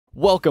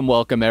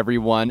Welcome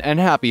everyone, and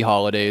happy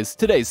holidays.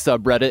 Today's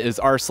subreddit is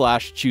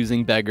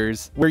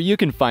r/ChoosingBeggars, where you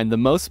can find the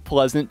most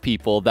pleasant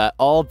people that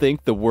all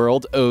think the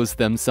world owes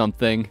them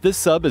something. This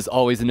sub is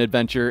always an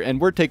adventure,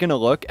 and we're taking a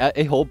look at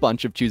a whole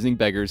bunch of choosing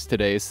beggars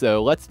today,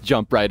 so let's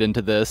jump right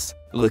into this.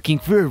 Looking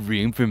for a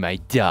room for my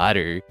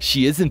daughter.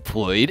 She is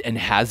employed and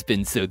has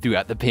been so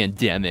throughout the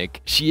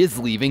pandemic. She is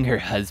leaving her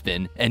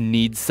husband and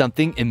needs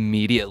something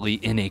immediately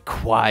in a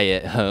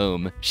quiet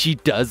home. She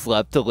does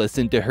love to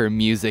listen to her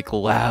music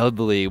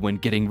loudly when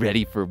getting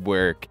ready for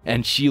work,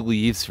 and she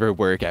leaves for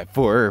work at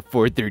 4 or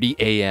 4:30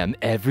 a.m.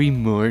 every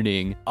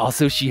morning.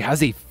 Also, she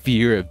has a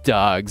fear of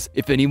dogs.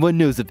 If anyone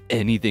knows of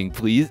anything,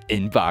 please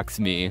inbox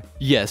me.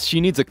 Yes,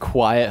 she needs a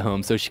quiet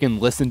home so she can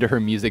listen to her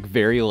music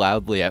very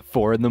loudly at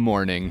 4 in the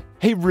morning.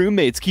 Hey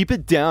roommates, keep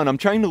it down. I'm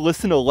trying to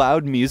listen to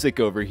loud music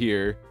over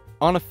here.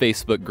 On a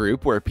Facebook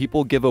group where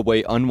people give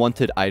away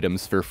unwanted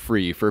items for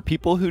free for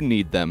people who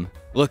need them.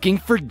 Looking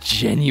for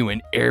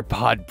genuine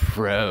AirPod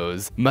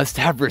Pros. Must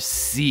have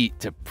receipt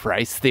to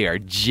price they are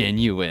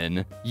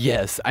genuine.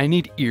 Yes, I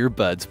need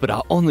earbuds, but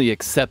I'll only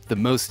accept the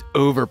most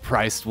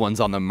overpriced ones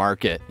on the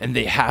market, and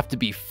they have to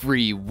be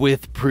free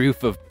with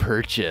proof of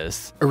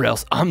purchase, or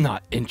else I'm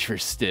not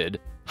interested.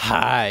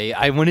 Hi,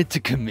 I wanted to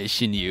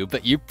commission you,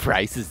 but your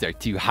prices are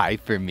too high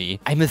for me.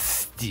 I'm a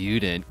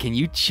student. Can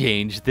you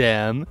change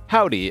them?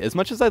 Howdy, as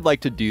much as I'd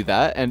like to do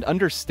that and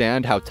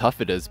understand how tough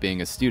it is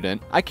being a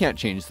student, I can't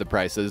change the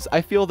prices.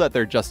 I feel that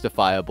they're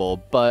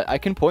justifiable, but I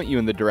can point you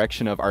in the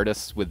direction of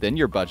artists within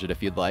your budget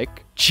if you'd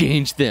like.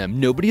 Change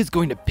them. Nobody is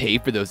going to pay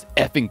for those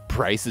effing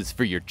prices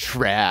for your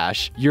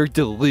trash. You're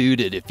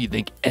deluded if you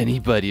think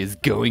anybody is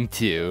going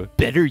to.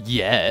 Better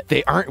yet,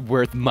 they aren't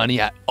worth money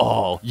at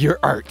all. Your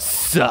art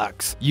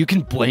sucks. You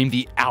can blame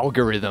the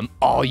algorithm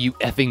all you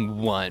effing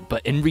want,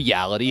 but in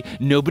reality,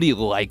 nobody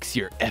likes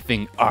your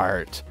effing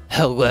art.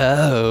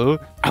 Hello?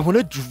 I want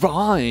a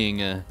drawing.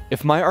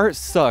 If my art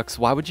sucks,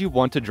 why would you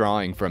want a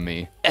drawing from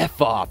me?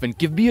 F off and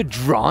give me a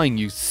drawing,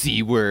 you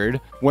C-word.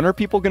 When are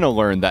people gonna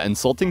learn that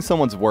insulting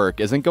someone's work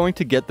isn't going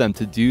to get them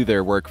to do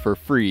their work for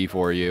free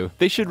for you?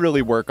 They should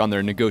really work on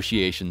their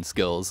negotiation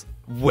skills.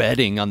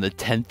 Wedding on the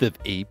 10th of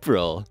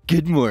April.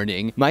 Good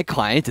morning. My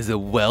client is a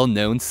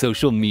well-known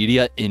social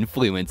media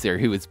influencer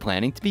who is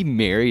planning to be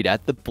married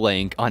at the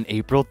blank on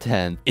April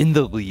 10th. In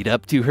the lead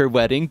up to her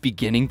wedding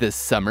beginning this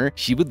summer,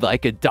 she would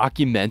like a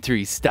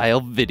documentary-style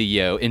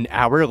video an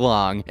hour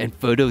long and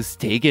photos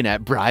taken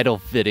at bridal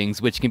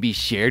fittings which can be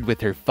shared with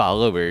her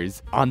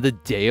followers. On the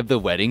day of the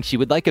wedding, she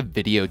would like a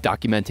video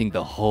documenting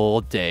the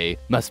whole day,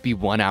 must be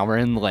 1 hour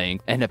in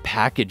length, and a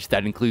package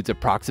that includes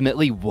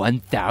approximately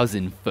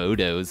 1,000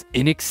 photos.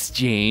 In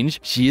exchange,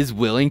 she is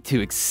willing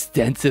to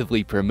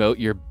extensively promote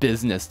your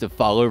business to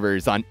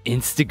followers on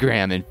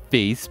Instagram and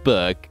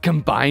Facebook.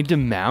 Combined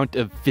amount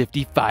of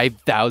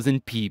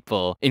 55,000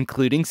 people,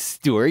 including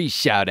story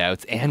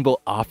shoutouts, and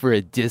will offer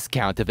a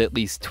discount of at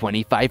least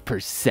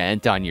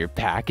 25% on your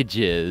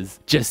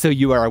packages. Just so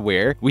you are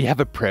aware, we have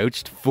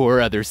approached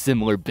 4 other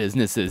similar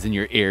businesses in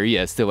your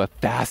area, so a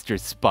fast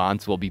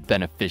response will be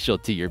beneficial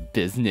to your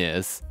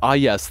business. Ah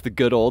yes, the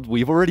good old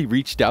 "we've already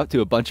reached out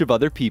to a bunch of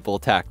other people"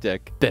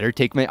 tactic. Better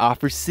take my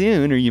offer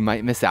soon or you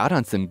might miss out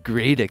on some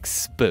great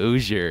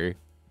exposure.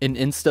 An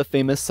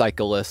Insta-famous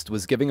cyclist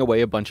was giving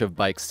away a bunch of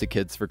bikes to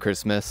kids for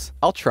Christmas.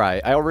 I'll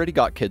try, I already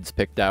got kids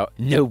picked out.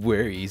 No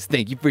worries,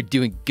 thank you for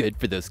doing good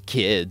for those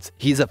kids.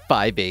 He's a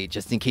 5'8",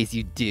 just in case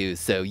you do,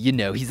 so you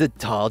know he's a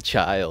tall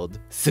child.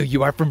 So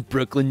you are from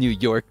Brooklyn, New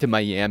York to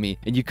Miami,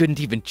 and you couldn't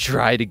even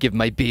try to give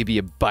my baby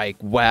a bike,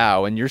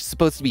 wow, and you're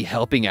supposed to be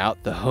helping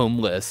out the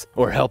homeless,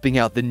 or helping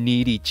out the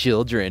needy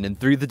children, and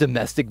through the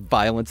domestic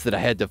violence that I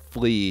had to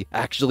flee,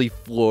 actually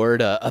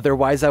Florida,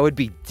 otherwise I would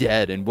be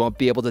dead and won't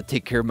be able to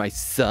take care of my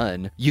son.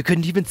 You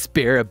couldn't even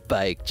spare a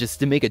bike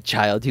just to make a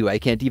child who I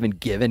can't even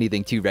give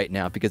anything to right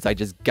now because I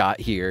just got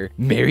here.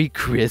 Merry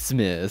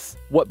Christmas.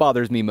 What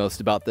bothers me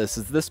most about this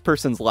is this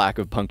person's lack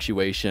of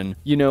punctuation.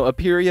 You know, a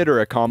period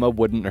or a comma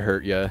wouldn't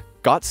hurt ya.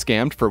 Got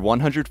scammed for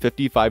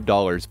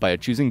 $155 by a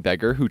choosing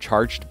beggar who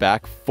charged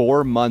back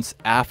 4 months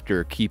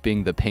after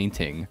keeping the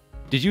painting.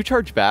 Did you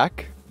charge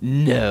back?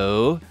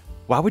 No.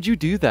 Why would you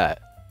do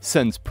that?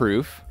 Sends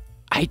proof.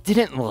 I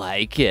didn't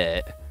like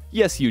it.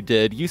 Yes, you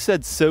did. You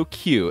said "so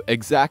cute,"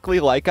 exactly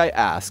like I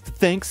asked.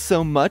 Thanks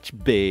so much,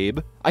 babe.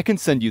 I can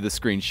send you the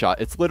screenshot.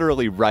 It's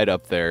literally right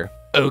up there.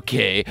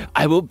 Okay,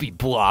 I will be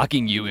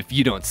blocking you if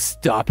you don't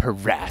stop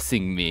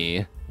harassing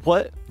me.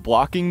 What?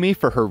 Blocking me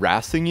for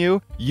harassing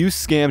you? You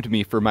scammed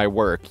me for my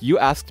work. You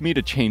asked me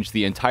to change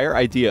the entire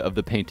idea of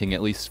the painting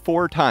at least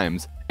 4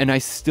 times, and I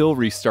still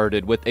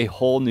restarted with a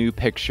whole new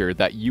picture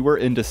that you were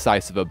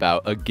indecisive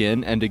about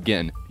again and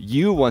again.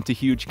 You want a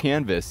huge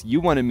canvas.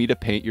 You wanted me to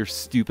paint your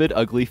stupid,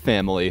 ugly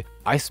family.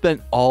 I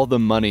spent all the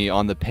money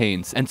on the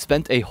paints and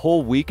spent a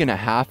whole week and a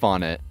half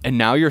on it. And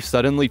now you're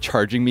suddenly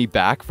charging me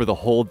back for the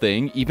whole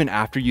thing even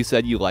after you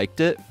said you liked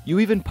it? You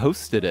even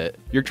posted it.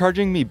 You're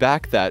charging me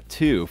back that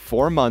too,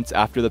 4 months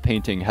after the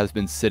painting has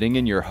been sitting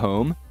in your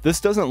home?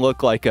 This doesn't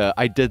look like a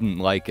I didn't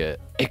like it.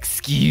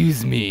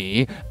 Excuse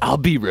me, I'll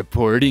be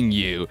reporting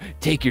you.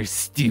 Take your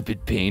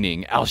stupid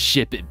painting, I'll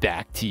ship it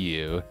back to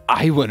you.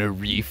 I want a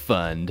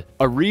refund.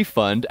 A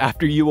refund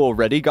after you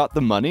already got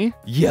the money?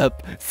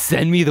 Yep,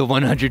 send me the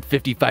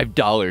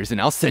 $155 and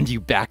I'll send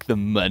you back the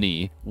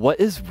money. What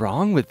is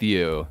wrong with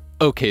you?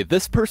 Okay,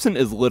 this person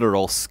is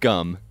literal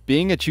scum.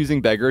 Being a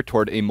choosing beggar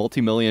toward a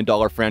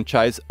multi-million-dollar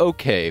franchise,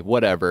 okay,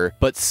 whatever.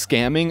 But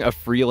scamming a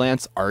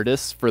freelance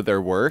artist for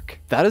their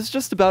work? That is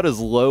just about as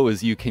low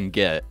as you can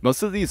get.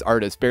 Most of these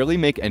artists barely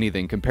make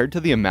anything compared to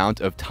the amount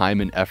of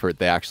time and effort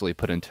they actually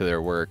put into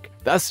their work.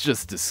 That's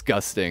just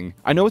disgusting.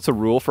 I know it's a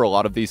rule for a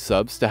lot of these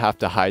subs to have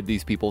to hide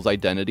these people's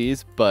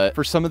identities, but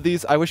for some of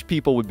these, I wish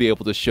people would be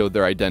able to show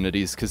their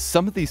identities because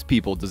some of these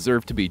people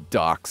deserve to be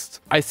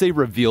doxxed. I say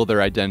reveal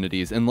their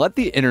identities and let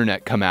the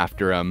internet come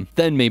after them.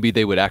 Then maybe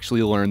they would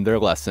actually learn their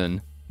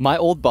lesson. My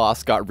old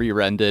boss got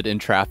rear-ended in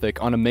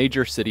traffic on a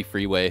major city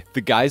freeway. The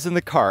guys in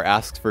the car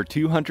asked for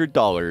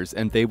 $200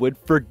 and they would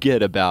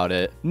forget about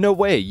it. No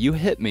way, you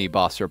hit me,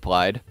 boss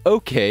replied.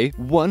 Okay,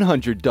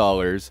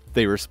 $100,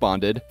 they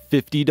responded.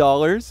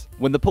 $50?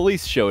 When the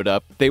police showed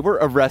up, they were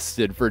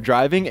arrested for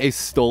driving a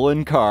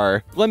stolen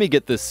car. Let me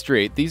get this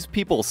straight, these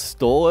people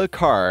stole a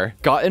car,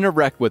 got in a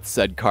wreck with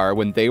said car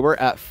when they were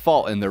at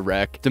fault in the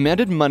wreck,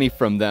 demanded money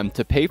from them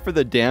to pay for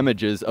the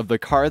damages of the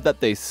car that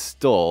they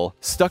stole,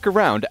 stuck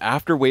around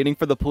after waiting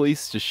for the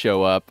police to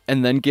show up,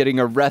 and then getting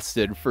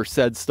arrested for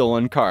said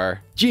stolen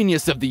car.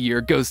 Genius of the year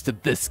goes to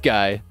this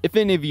guy. If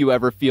any of you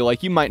ever feel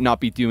like you might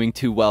not be doing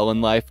too well in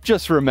life,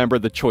 just remember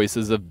the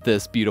choices of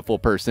this beautiful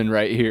person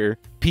right here.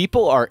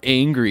 People are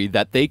angry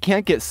that they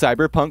can't get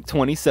Cyberpunk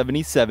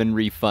 2077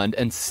 refund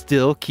and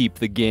still keep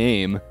the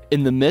game.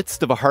 In the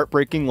midst of a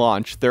heartbreaking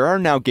launch, there are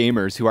now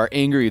gamers who are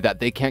angry that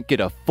they can't get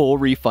a full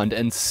refund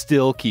and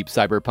still keep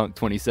Cyberpunk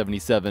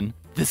 2077.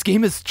 This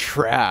game is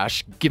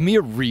trash. Give me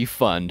a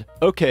refund.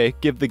 Okay,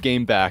 give the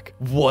game back.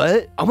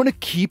 What? I want to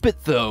keep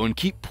it though and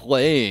keep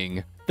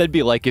playing. That'd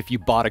be like if you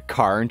bought a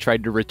car and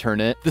tried to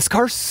return it. This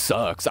car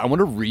sucks. I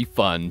want a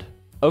refund.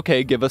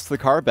 Okay, give us the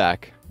car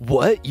back.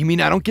 What? You mean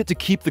I don't get to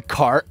keep the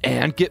car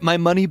and get my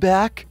money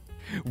back?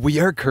 We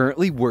are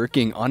currently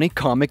working on a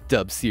comic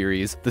dub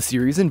series. The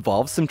series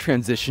involves some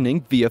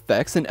transitioning,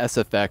 VFX and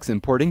SFX,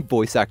 importing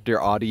voice actor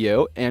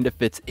audio, and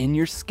if it's in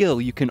your skill,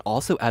 you can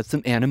also add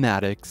some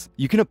animatics.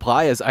 You can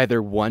apply as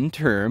either one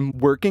term,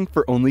 working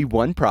for only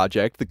one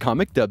project, the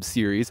comic dub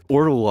series,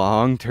 or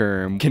long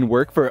term, can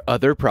work for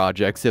other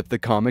projects if the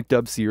comic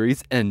dub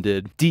series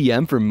ended.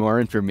 DM for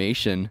more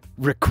information.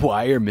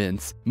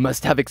 Requirements: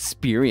 must have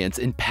experience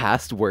in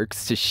past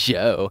works to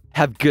show,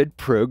 have good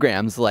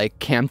programs like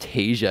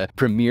Camtasia,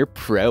 Premiere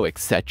Pro,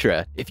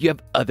 etc. If you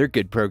have other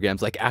good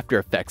programs like After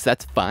Effects,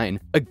 that's fine.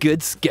 A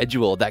good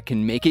schedule that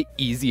can make it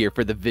easier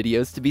for the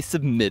videos to be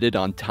submitted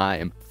on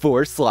time.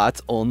 4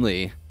 slots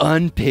only.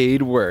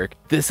 Unpaid work.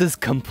 This is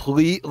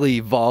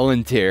completely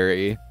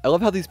voluntary. I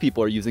love how these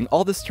people are using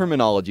all this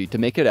terminology to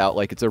make it out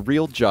like it's a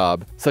real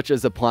job, such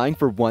as applying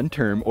for one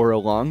term or a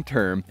long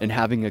term and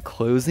having a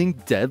closing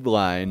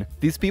deadline.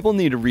 These people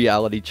need a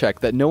reality check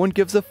that no one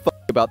gives a fuck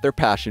about their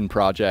passion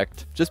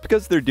project. Just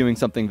because they're doing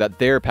something that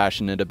they're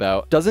passionate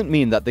about doesn't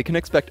mean that they can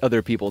expect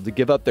other people to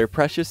give up their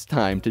precious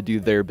time to do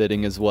their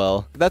bidding as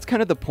well. That's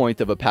kind of the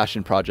point of a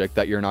passion project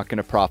that you're not going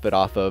to profit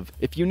off of.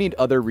 If you need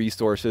other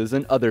resources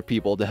and other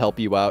people to help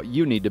you out,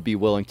 you need to be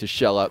willing to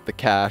shell out the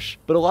cash.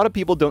 But a lot of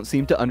people don't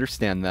seem to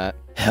understand that.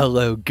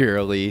 Hello,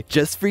 girly.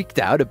 Just freaked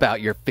out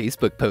about your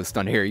Facebook post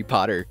on Harry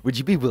Potter. Would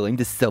you be willing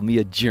to sell me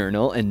a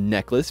journal and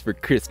necklace for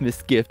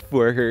Christmas gift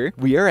for her?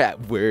 We are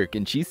at work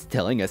and she's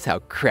telling us how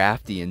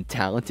crafty and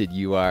talented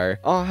you are.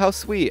 Aw, how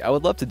sweet. I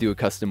would love to do a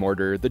custom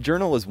order. The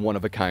journal is one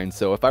of a kind,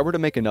 so if I were to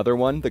make another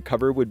one, the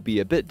cover would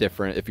be a bit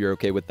different if you're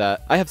okay with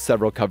that. I have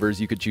several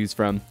covers you could choose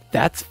from.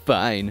 That's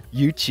fine.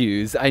 You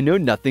choose. I know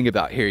nothing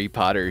about Harry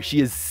Potter. She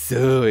is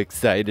so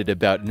excited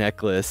about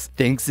necklace.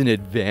 Thanks in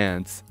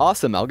advance.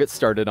 Awesome, I'll get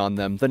started on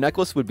them. The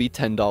necklace would be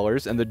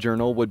 $10 and the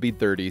journal would be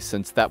 $30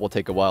 since that will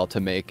take a while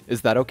to make.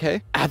 Is that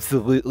okay?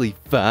 Absolutely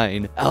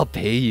fine. I'll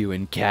pay you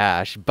in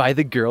cash. Buy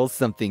the girls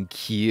something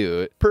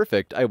cute.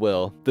 Perfect, I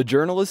will. The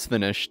journal is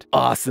finished.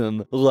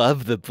 Awesome.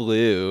 Love the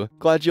blue.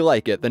 Glad you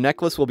like it. The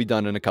necklace will be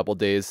done in a couple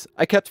days.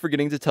 I kept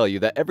forgetting to tell you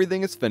that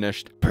everything is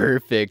finished.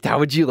 Perfect. How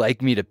would you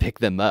like me to pick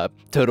them up?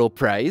 Total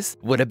price?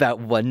 What about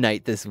one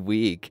night this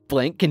week?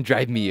 Blank can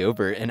drive me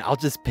over and I'll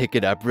just pick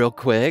it up real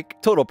quick.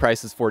 Total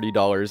price is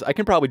 $40. I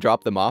can probably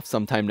drop them off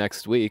sometime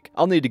next week.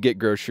 I'll need to get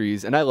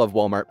groceries and I love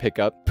Walmart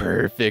pickup.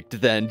 Perfect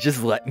then,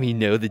 just let me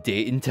know the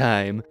date and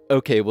time.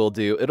 Okay, will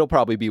do. It'll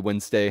probably be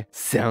Wednesday.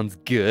 Sounds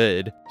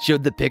good.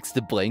 Showed the pics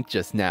to Blank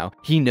just now.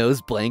 He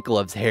knows Blank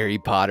loves Harry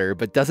Potter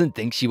but doesn't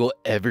think she will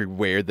ever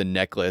wear the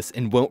necklace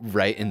and won't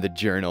write in the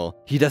journal.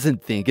 He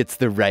doesn't think it's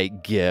the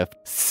right gift.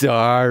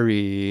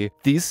 Sorry.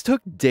 These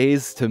took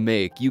days to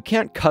make. You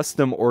can't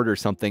custom order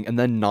something and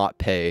then not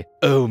pay.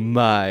 Oh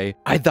my.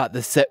 I thought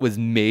the set was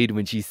made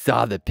when she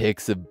saw the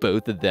pics of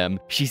both of them.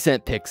 She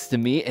sent pics to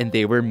me and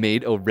they were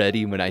made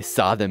already when I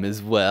saw them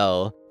as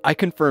well. I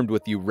confirmed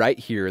with you right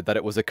here that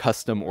it was a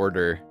custom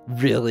order.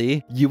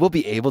 Really? You will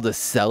be able to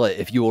sell it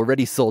if you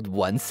already sold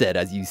one set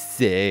as you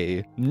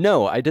say.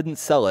 No, I didn't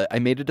sell it. I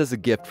made it as a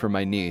gift for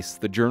my niece.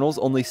 The journals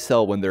only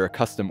sell when they're a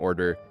custom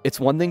order. It's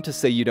one thing to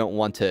say you don't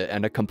want it,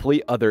 and a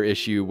complete other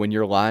issue when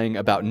you're lying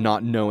about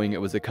not knowing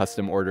it was a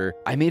custom order.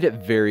 I made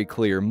it very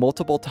clear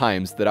multiple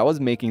times that I was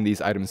making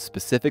these items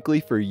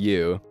specifically for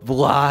you.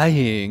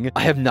 Lying!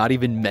 I have not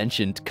even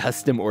mentioned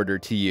custom order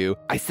to you.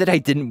 I said I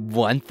didn't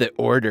want the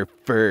order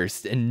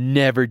first, and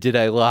never did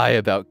I lie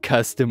about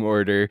custom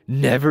order.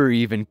 Never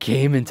even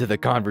came into the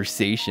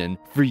conversation.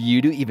 For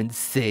you to even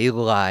say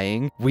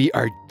lying, we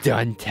are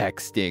done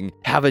texting.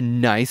 Have a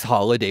nice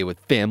holiday with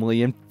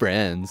family and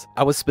friends.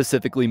 I was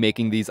specifically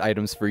making these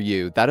items for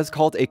you. That is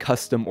called a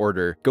custom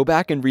order. Go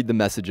back and read the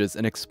messages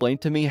and explain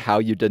to me how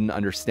you didn't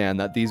understand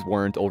that these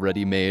weren't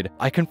already made.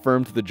 I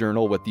confirmed the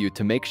journal with you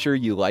to make sure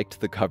you liked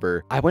the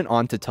cover. I went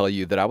on to tell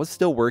you that I was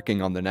still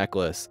working on the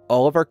necklace.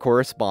 All of our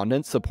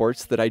correspondence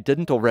supports that I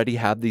didn't already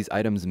have these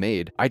items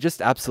made. I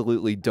just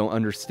absolutely don't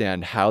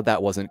understand how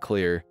that wasn't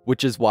clear,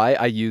 which is why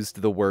I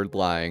used the word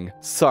lying.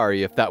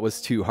 Sorry if that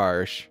was too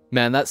harsh.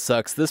 Man, that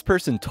sucks. This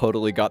person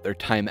totally got their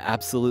time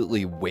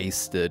absolutely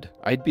wasted.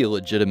 I'd be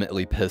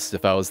legitimately pissed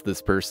if I was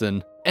this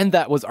person. And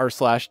that was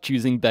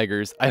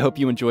r/ChoosingBeggars. I hope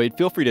you enjoyed.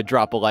 Feel free to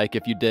drop a like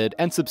if you did,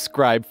 and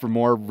subscribe for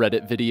more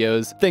Reddit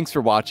videos. Thanks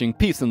for watching.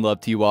 Peace and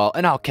love to you all,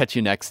 and I'll catch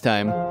you next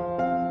time.